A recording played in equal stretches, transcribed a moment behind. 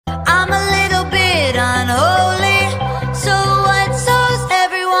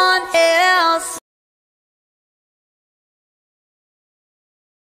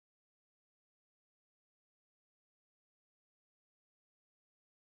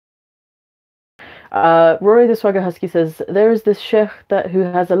Rory the Swagger Husky says, there is this sheikh who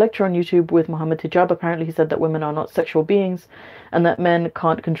has a lecture on YouTube with Muhammad Hijab. Apparently he said that women are not sexual beings and that men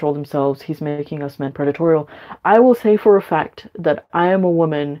can't control themselves. He's making us men predatorial. I will say for a fact that I am a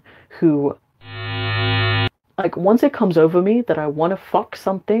woman who, like, once it comes over me that I want to fuck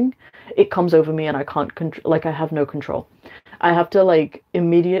something, it comes over me and I can't like, I have no control. I have to, like,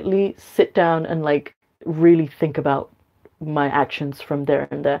 immediately sit down and, like, really think about my actions from there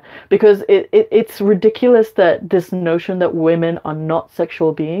and there, because it's ridiculous that this notion that women are not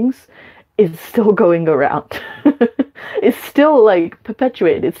sexual beings is still going around. It's still, like,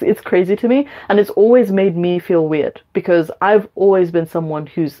 perpetuated. It's crazy to me, and it's always made me feel weird because I've always been someone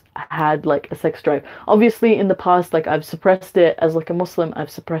who's had, like, a sex drive. Obviously in the past, like, I've suppressed it as, like, a Muslim. I've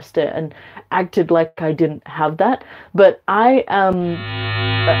suppressed it and acted like I didn't have that, but I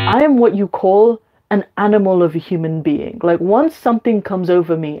am what you call an animal of a human being. Like, once something comes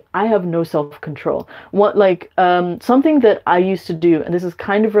over me, I have no self-control. Something that I used to do, and this is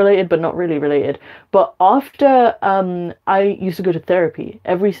kind of related but not really related, but after I used to go to therapy,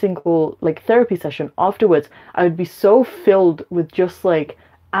 every single, like, therapy session afterwards, I would be so filled with just, like,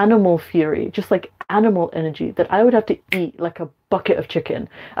 animal fury, just, like, animal energy, that I would have to eat like a bucket of chicken.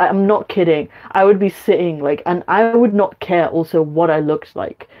 I'm not kidding. I would be sitting, like, and I would not care also what I looked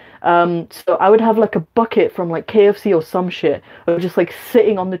like. So I would have, like, a bucket from, like, KFC or some shit, or just, like,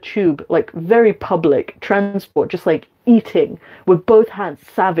 sitting on the tube, like, very public transport, just, like, eating with both hands,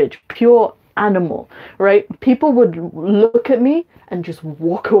 savage, pure animal, right? People would look at me and just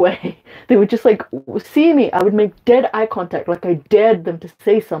walk away. They would just, like, see me. I would make dead eye contact, like I dared them to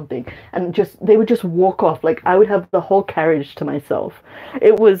say something, and they would just walk off. Like, I would have the whole carriage to myself.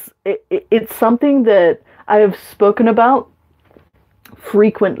 It's something that I have spoken about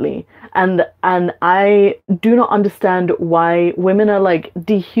frequently, and I do not understand why women are, like,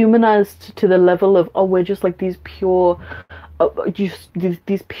 dehumanized to the level of, oh, we're just, like, these pure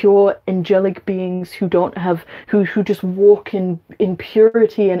these pure angelic beings who don't have who just walk in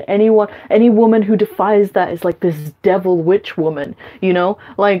purity, and any woman who defies that is like this devil witch woman, you know?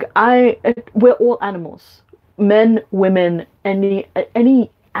 Like, we're all animals, men, women, any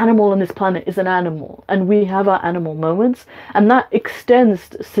animal on this planet is an animal, and we have our animal moments, and that extends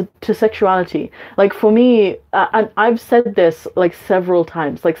to sexuality. Like, for me, and I've said this, like, several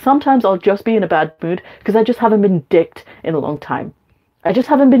times, like, sometimes I'll just be in a bad mood because I just haven't been dicked in a long time.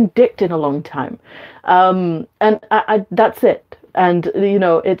 And that's it. And, you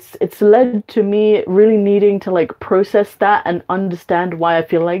know, it's led to me really needing to, like, process that and understand why I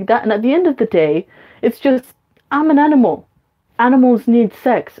feel like that. And at the end of the day, it's just, I'm an animal. Animals need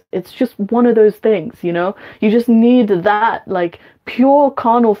sex. It's just one of those things, you know? You just need that, like, pure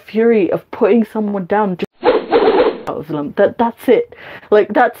carnal fury of putting someone down just out of them. That's it.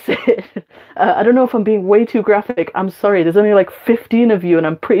 Like, that's it. I don't know if I'm being way too graphic. I'm sorry. There's only, like, 15 of you, and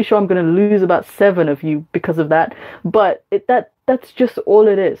I'm pretty sure I'm going to lose about 7 of you because of that. But that's just all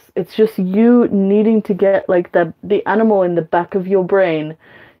it is. It's just you needing to get, like, the animal in the back of your brain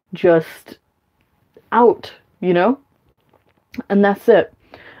just out, you know? And that's it.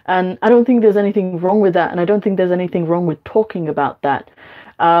 And I don't think there's anything wrong with that, and I don't think there's anything wrong with talking about that.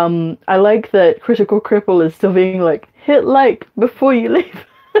 I like that Critical Cripple is still being like, hit like before you leave.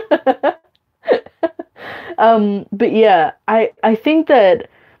 But yeah, I think that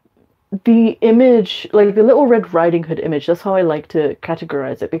the image, like the Little Red Riding Hood image, that's how I like to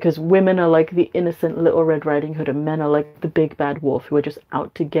categorize it, because women are like the innocent Little Red Riding Hood and men are like the big bad wolf who are just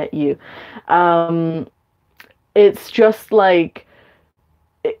out to get you. It's just like,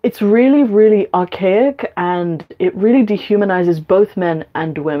 it's really, really archaic, and it really dehumanizes both men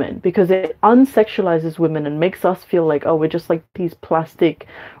and women, because it unsexualizes women and makes us feel like, oh, we're just like these plastic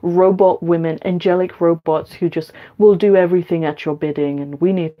robot women, angelic robots who just will do everything at your bidding, and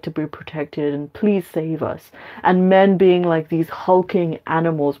we need to be protected, and please save us. And men being like these hulking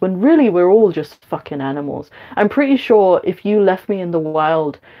animals, when really we're all just fucking animals. I'm pretty sure if you left me in the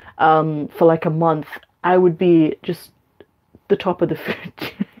wild for like a month, I would be just the top of the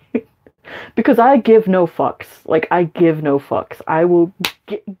food. Because I give no fucks. Like, I give no fucks. I will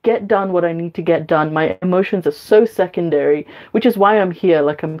get done what I need to get done. My emotions are so secondary, which is why I'm here.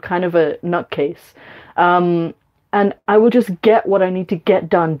 Like, I'm kind of a nutcase. And I will just get what I need to get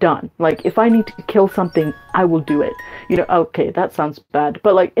done. Like, if I need to kill something, I will do it. You know, okay, that sounds bad.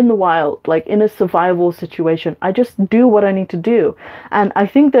 But, like, in the wild, like, in a survival situation, I just do what I need to do. And I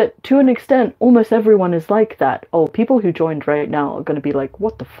think that, to an extent, almost everyone is like that. Oh, people who joined right now are going to be like,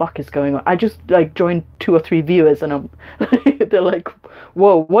 what the fuck is going on? I just, like, joined 2 or 3 viewers, and they're like,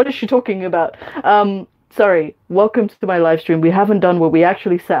 whoa, what is she talking about? Sorry, welcome to my live stream. We haven't done what we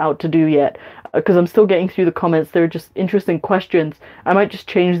actually set out to do yet. because I'm still getting through the comments. They're just interesting questions. I might just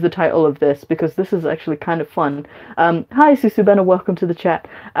change the title of this because this is actually kind of fun. Hi, Susubena, welcome to the chat.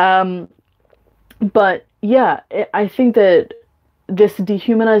 But yeah, I think that this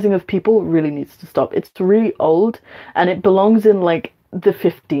dehumanizing of people really needs to stop. It's really old, and it belongs in like the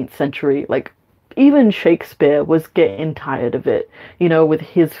 15th century. Like even Shakespeare was getting tired of it, you know, with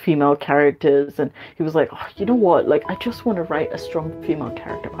his female characters, and he was like, oh, you know what? Like I just want to write a strong female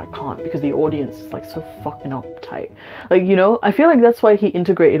character, but I can't because the audience is like so fucking uptight. Like, you know, I feel like that's why he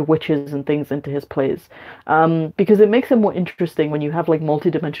integrated witches and things into his plays, because it makes it more interesting when you have like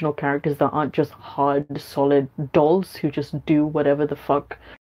multi-dimensional characters that aren't just hard, solid dolls who just do whatever the fuck